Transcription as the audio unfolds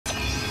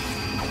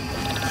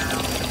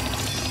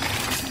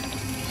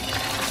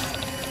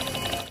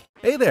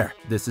Hey there,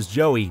 this is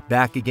Joey,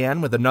 back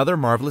again with another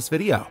marvelous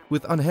video.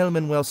 With Angel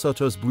Manuel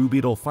Soto's Blue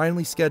Beetle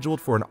finally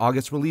scheduled for an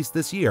August release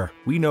this year,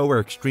 we know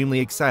we're extremely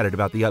excited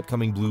about the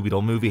upcoming Blue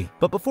Beetle movie.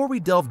 But before we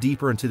delve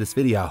deeper into this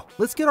video,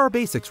 let's get our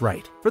basics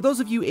right. For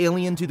those of you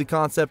alien to the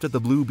concept of the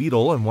Blue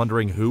Beetle and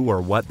wondering who or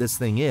what this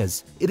thing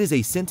is, it is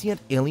a sentient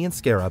alien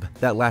scarab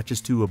that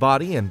latches to a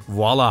body and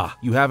voila!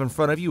 You have in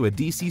front of you a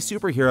DC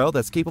superhero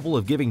that's capable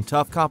of giving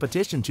tough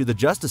competition to the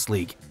Justice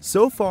League.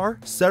 So far,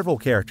 several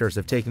characters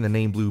have taken the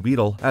name Blue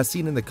Beetle as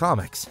seen in the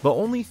comics, but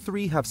only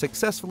 3 have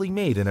successfully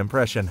made an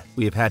impression.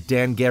 We have had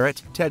Dan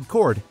Garrett, Ted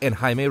Kord, and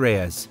Jaime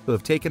Reyes, who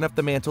have taken up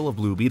the mantle of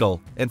Blue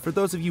Beetle. And for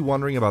those of you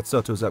wondering about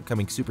Soto's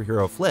upcoming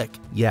superhero flick,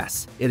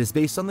 yes, it is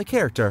based on the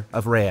character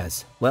of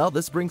Reyes. Well,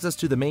 this brings us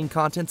to the main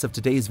contents of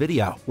today's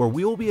video, where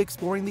we will be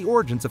exploring the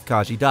origins of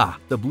Khaji,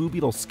 the Blue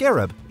Beetle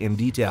Scarab, in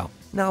detail.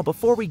 Now,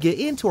 before we get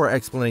into our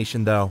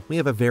explanation though, we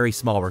have a very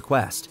small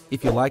request.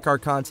 If you like our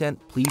content,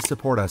 please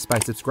support us by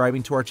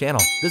subscribing to our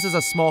channel. This is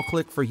a small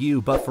click for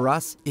you, but for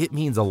us, it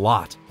means a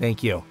lot.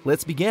 Thank you.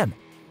 Let's begin.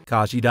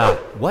 Khaji,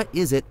 what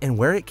is it and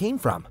where it came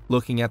from?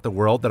 Looking at the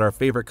world that our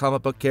favorite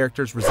comic book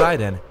characters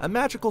reside in, a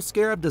magical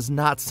scarab does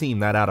not seem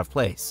that out of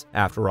place.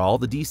 After all,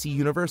 the DC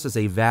universe is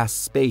a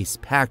vast space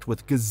packed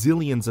with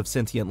gazillions of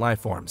sentient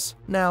life forms.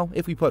 Now,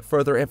 if we put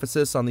further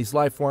emphasis on these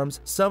life forms,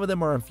 some of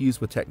them are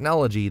infused with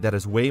technology that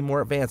is way more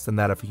advanced than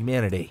that of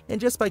humanity,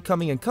 and just by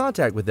coming in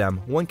contact with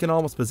them, one can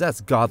almost possess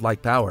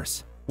godlike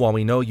powers. While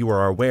we know you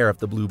are aware of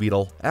the Blue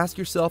Beetle, ask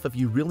yourself if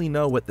you really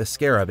know what the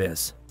Scarab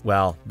is.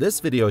 Well,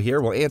 this video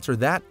here will answer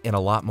that and a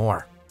lot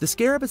more. The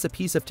Scarab is a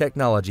piece of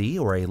technology,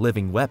 or a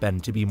living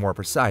weapon to be more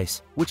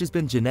precise, which has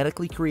been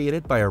genetically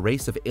created by a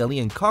race of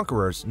alien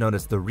conquerors known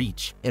as the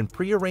Reach, and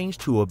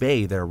prearranged to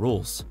obey their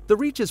rules. The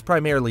Reach is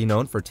primarily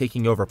known for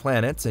taking over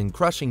planets and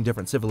crushing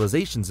different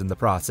civilizations in the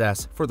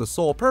process for the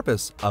sole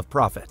purpose of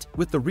profit.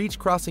 With the Reach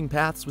crossing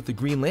paths with the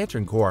Green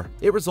Lantern Corps,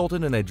 it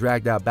resulted in a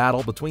dragged-out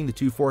battle between the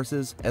two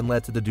forces and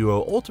led to the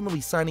duo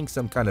ultimately signing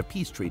some kind of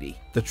peace treaty.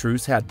 The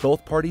truce had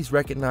both parties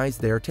recognize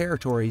their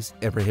territories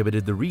and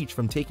prohibited the Reach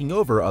from taking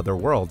over other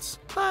worlds.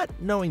 But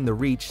knowing the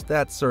Reach,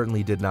 that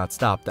certainly did not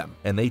stop them,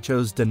 and they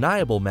chose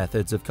deniable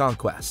methods of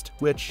conquest,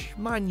 which,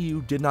 mind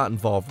you, did not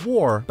involve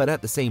war, but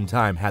at the same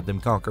time had them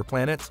conquer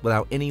planets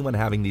without anyone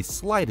having the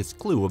slightest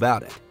clue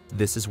about it.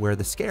 This is where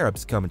the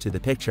Scarabs come into the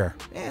picture,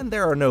 and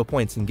there are no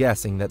points in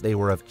guessing that they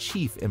were of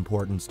chief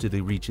importance to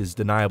the Reach's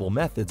deniable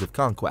methods of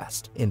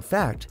conquest. In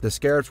fact, the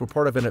Scarabs were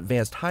part of an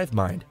advanced hive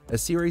mind, a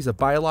series of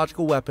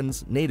biological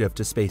weapons native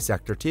to Space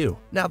Sector 2.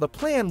 Now, the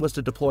plan was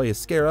to deploy a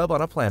Scarab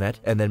on a planet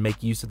and then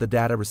make use of the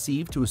data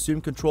received to assume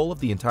control of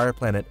the entire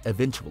planet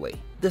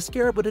eventually. The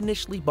Scarab would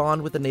initially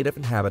bond with a native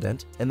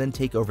inhabitant and then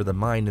take over the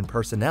mind and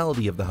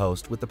personality of the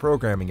host with the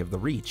programming of the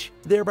Reach,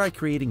 thereby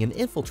creating an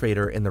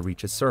infiltrator in the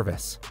Reach's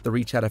service. The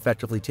Reach had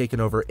effectively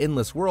taken over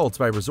endless worlds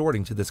by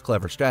resorting to this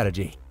clever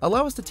strategy.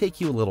 Allow us to take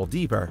you a little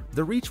deeper.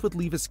 The Reach would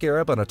leave a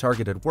Scarab on a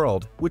targeted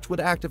world, which would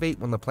activate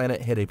when the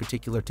planet hit a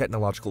particular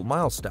technological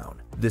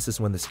milestone. This is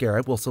when the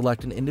Scarab will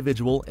select an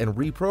individual and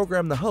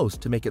reprogram the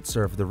host to make it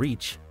serve the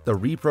Reach. The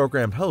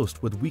reprogrammed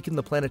host would weaken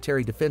the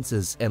planetary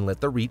defenses and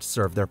let the Reach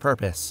serve their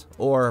purpose,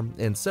 or,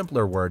 in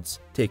simpler words,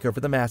 take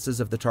over the masses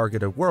of the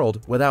targeted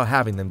world without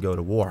having them go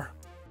to war.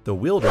 The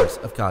wielders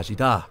of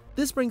Khaji.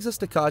 This brings us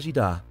to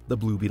Khaji, the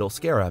Blue Beetle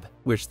Scarab,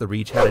 which the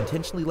Reach had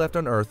intentionally left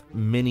on Earth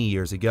many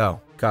years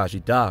ago.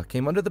 Khaji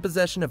came under the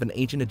possession of an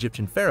ancient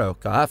Egyptian pharaoh,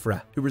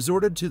 Khafre, who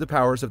resorted to the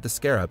powers of the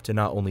Scarab to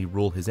not only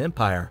rule his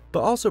empire,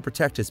 but also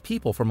protect his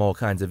people from all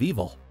kinds of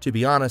evil. To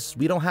be honest,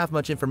 we don't have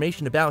much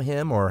information about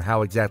him or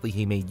how exactly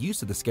he made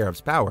use of the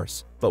Scarab's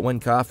powers, but when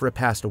Khafre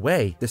passed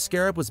away, the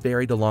Scarab was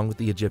buried along with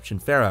the Egyptian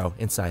pharaoh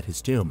inside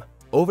his tomb.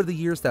 Over the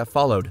years that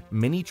followed,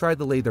 many tried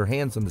to lay their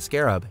hands on the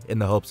Scarab in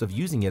the hopes of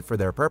using it for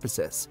their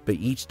purposes, but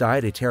each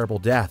died a terrible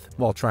death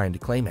while trying to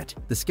claim it.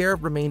 The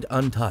Scarab remained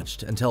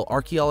untouched until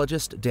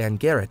archaeologist Dan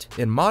Garrett,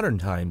 in modern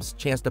times,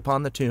 chanced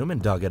upon the tomb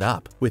and dug it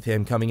up. With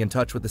him coming in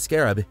touch with the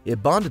Scarab,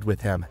 it bonded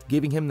with him,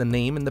 giving him the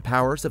name and the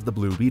powers of the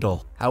Blue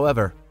Beetle.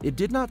 However, it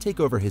did not take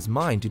over his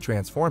mind to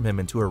transform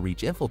him into a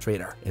Reach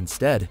infiltrator.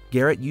 Instead,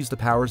 Garrett used the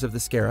powers of the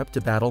Scarab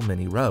to battle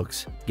many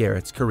rogues.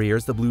 Garrett's career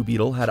as the Blue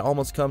Beetle had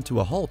almost come to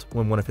a halt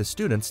when one of his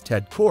students,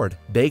 Ted Kord,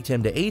 begged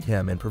him to aid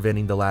him in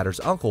preventing the latter's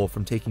uncle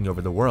from taking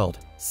over the world.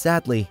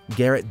 Sadly,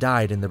 Garrett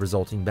died in the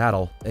resulting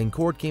battle, and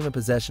Kord came in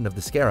possession of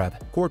the Scarab.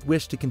 Kord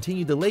wished to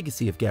continue the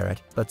legacy of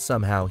Garrett, but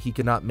somehow he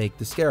could not make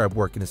the Scarab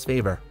work in his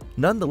favor.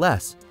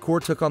 Nonetheless,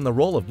 Kord took on the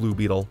role of Blue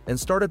Beetle and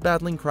started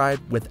battling crime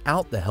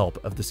without the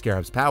help of the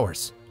Scarab's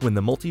powers. When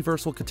the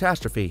multiversal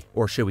catastrophe,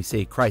 or shall we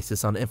say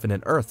crisis on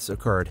infinite Earths,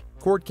 occurred,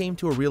 Kord came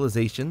to a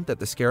realization that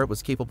the Scarab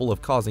was capable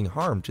of causing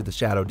harm to the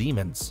shadow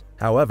demons.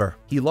 However,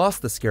 he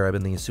lost the Scarab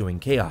in the ensuing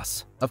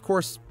chaos. Of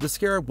course, the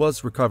Scarab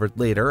was recovered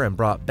later and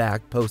brought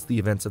back post the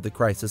events of the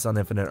crisis on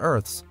infinite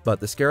Earths, but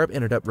the Scarab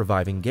ended up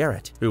reviving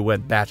Garrett, who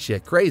went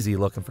batshit crazy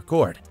looking for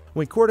Kord.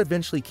 When Cord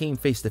eventually came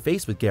face to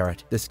face with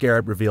Garrett, the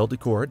Scarab revealed to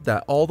Cord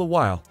that all the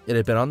while it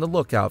had been on the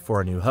lookout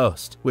for a new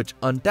host, which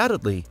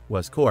undoubtedly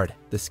was Cord.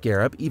 The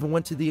Scarab even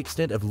went to the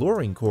extent of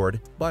luring Cord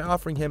by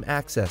offering him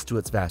access to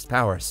its vast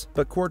powers,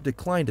 but Cord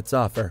declined its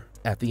offer.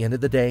 At the end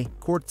of the day,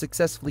 Cord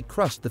successfully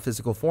crushed the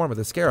physical form of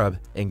the Scarab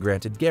and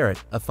granted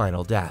Garrett a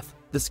final death.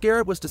 The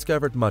Scarab was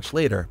discovered much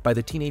later by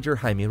the teenager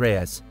Jaime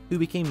Reyes, who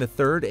became the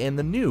third and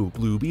the new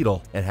Blue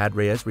Beetle, and had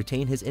Reyes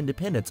retain his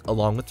independence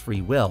along with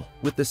free will,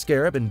 with the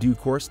Scarab in due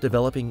course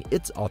developing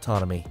its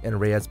autonomy and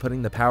Reyes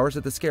putting the powers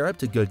of the Scarab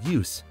to good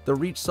use. The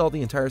Reach saw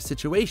the entire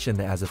situation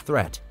as a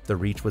threat. The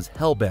Reach was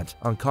hell-bent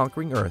on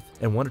conquering Earth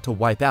and wanted to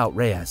wipe out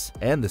Reyes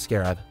and the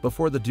Scarab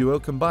before the duo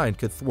combined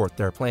could thwart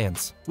their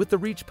plans. With the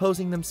Reach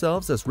posing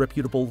themselves as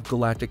reputable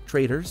galactic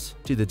traitors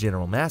to the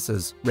general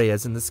masses,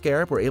 Reyes and the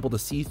Scarab were able to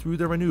see through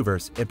their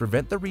maneuvers and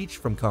prevent the Reach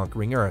from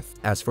conquering Earth.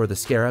 As for the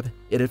Scarab,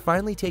 it had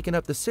finally taken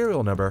up the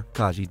serial number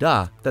Khaji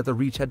that the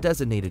Reach had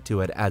designated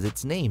to it as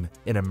its name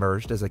and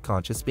emerged as a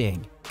conscious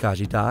being.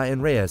 Khaji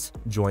and Reyes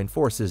joined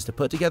forces to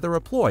put together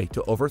a ploy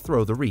to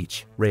overthrow the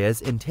Reach.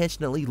 Reyes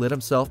intentionally let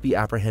himself be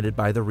apprehended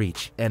by the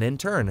Reach, and in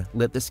turn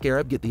let the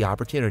Scarab get the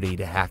opportunity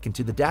to hack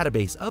into the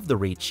database of the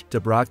Reach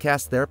to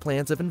broadcast their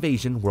plans of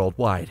invasion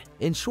worldwide.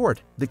 In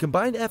short, the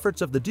combined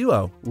efforts of the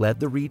duo led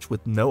the Reach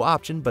with no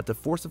option but to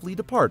forcibly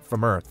depart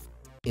from Earth.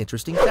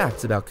 Interesting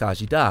facts about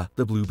Khaji,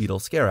 the Blue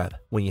Beetle Scarab.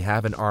 When you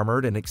have an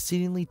armored and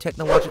exceedingly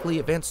technologically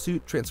advanced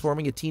suit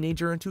transforming a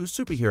teenager into a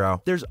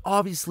superhero, there's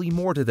obviously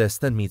more to this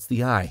than meets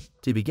the eye.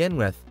 To begin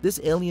with, this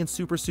alien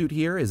supersuit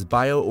here is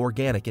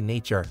bio-organic in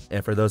nature,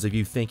 and for those of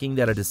you thinking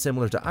that it is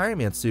similar to Iron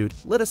Man's suit,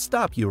 let us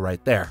stop you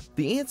right there.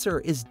 The answer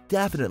is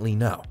definitely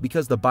no,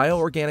 because the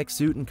bio-organic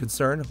suit in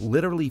concern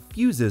literally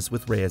fuses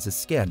with Reyes'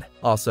 skin.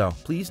 Also,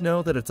 please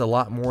know that it's a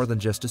lot more than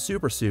just a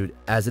supersuit,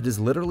 as it is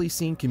literally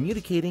seen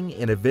communicating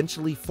and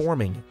eventually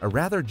forming a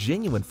rather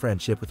genuine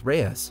friendship with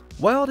Reyes.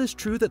 While it is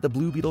true that the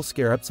Blue Beetle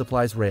Scarab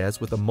supplies Reyes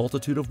with a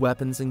multitude of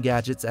weapons and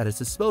gadgets at his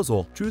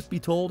disposal, truth be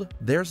told,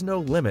 there's no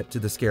limit to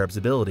the Scarab's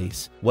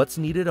abilities. What's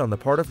needed on the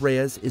part of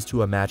Reyes is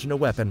to imagine a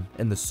weapon,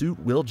 and the suit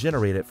will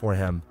generate it for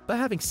him. But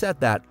having said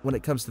that, when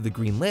it comes to the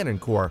Green Lantern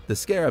Corps, the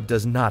Scarab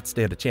does not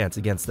stand a chance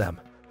against them.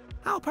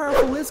 How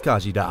powerful is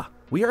Khaji?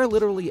 We are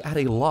literally at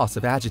a loss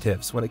of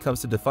adjectives when it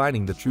comes to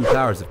defining the true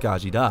powers of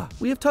Khaji.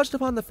 We have touched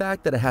upon the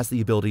fact that it has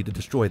the ability to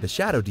destroy the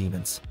shadow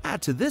demons.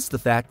 Add to this the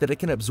fact that it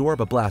can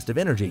absorb a blast of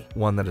energy,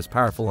 one that is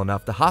powerful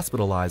enough to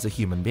hospitalize a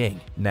human being.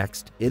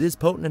 Next, it is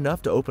potent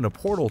enough to open a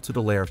portal to the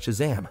lair of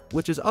Shazam,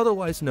 which is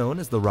otherwise known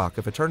as the Rock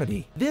of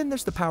Eternity. Then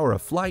there's the power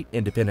of flight,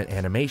 independent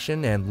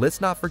animation, and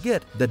let's not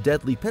forget the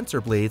deadly pincer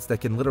blades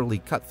that can literally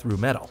cut through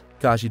metal.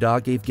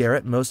 Khaji gave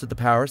Garrett most of the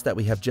powers that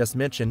we have just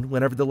mentioned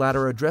whenever the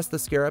latter addressed the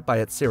Scarab by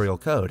its serial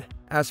code.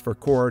 As for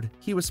Cord,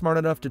 he was smart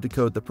enough to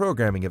decode the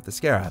programming of the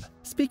Scarab.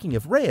 Speaking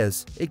of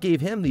Reyes, it gave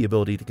him the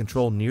ability to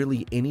control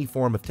nearly any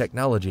form of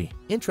technology.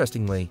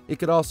 Interestingly, it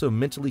could also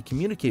mentally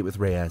communicate with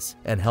Reyes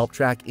and help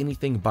track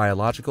anything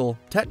biological,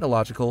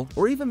 technological,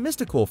 or even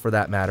mystical for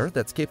that matter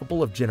that's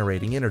capable of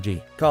generating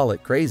energy. Call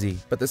it crazy,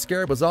 but the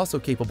Scarab was also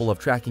capable of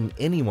tracking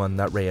anyone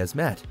that Reyes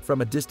met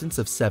from a distance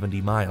of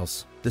 70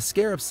 miles. The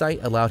Scarab's sight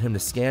allowed him to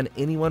scan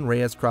anyone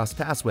Reyes crossed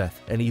paths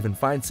with and even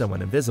find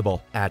someone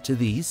invisible. Add to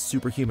these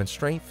superhuman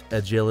strength,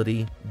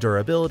 agility,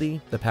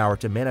 durability, the power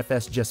to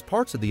manifest just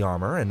parts of the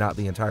armor and not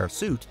the entire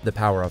suit, the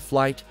power of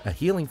flight, a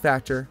healing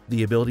factor,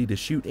 the ability to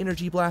shoot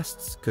energy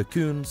blasts,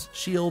 cocoons,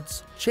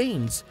 shields,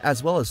 chains,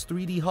 as well as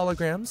 3D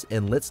holograms,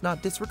 and let's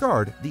not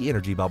disregard the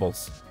energy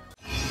bubbles.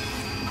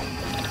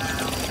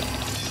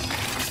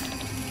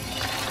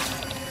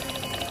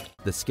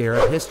 The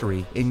Scarab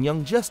History in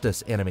Young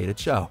Justice animated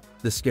show.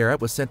 The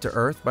Scarab was sent to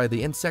Earth by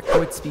the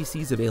insectoid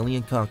species of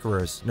alien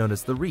conquerors known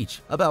as the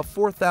Reach about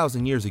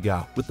 4,000 years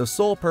ago, with the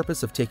sole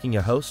purpose of taking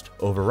a host,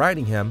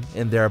 overriding him,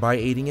 and thereby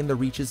aiding in the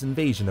Reach's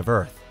invasion of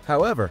Earth.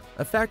 However,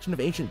 a faction of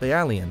ancient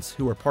Baalians,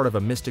 who were part of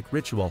a mystic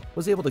ritual,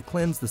 was able to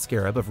cleanse the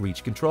Scarab of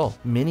Reach control.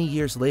 Many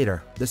years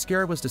later, the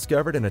Scarab was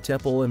discovered in a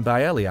temple in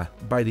Baalia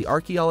by the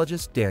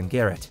archaeologist Dan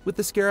Garrett. With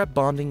the Scarab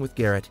bonding with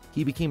Garrett,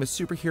 he became a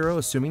superhero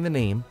assuming the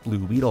name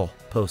Blue Beetle.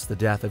 Post the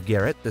death of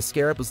Garrett, the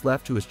Scarab was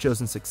left to his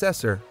chosen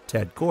successor,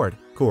 Ted Kord.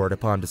 Kord,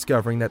 upon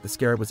discovering that the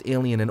Scarab was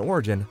alien in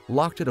origin,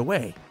 locked it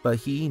away, but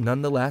he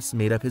nonetheless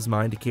made up his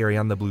mind to carry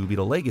on the Blue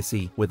Beetle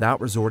legacy without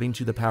resorting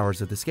to the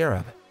powers of the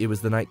Scarab. It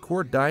was the night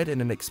Kord died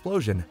in an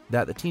explosion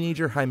that the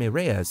teenager Jaime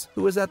Reyes,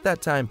 who was at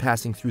that time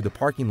passing through the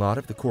parking lot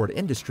of the Kord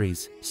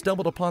Industries,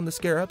 stumbled upon the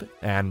Scarab,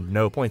 and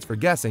no points for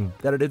guessing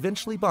that it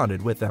eventually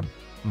bonded with them.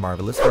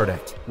 Marvelous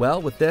verdict.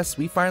 Well, with this,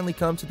 we finally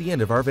come to the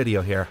end of our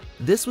video here.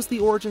 This was the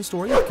origin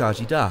story of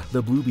Khaji,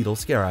 the Blue Beetle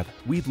Scarab.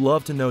 We'd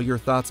love to know your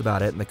thoughts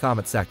about it in the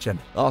comment section.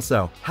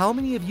 Also, how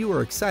many of you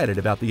are excited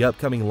about the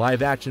upcoming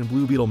live-action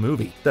Blue Beetle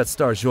movie that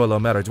stars Joelo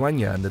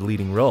Maradueña in the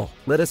leading role?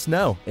 Let us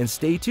know, and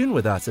stay tuned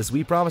with us as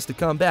we promise to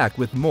come back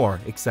with more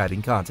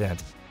exciting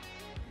content.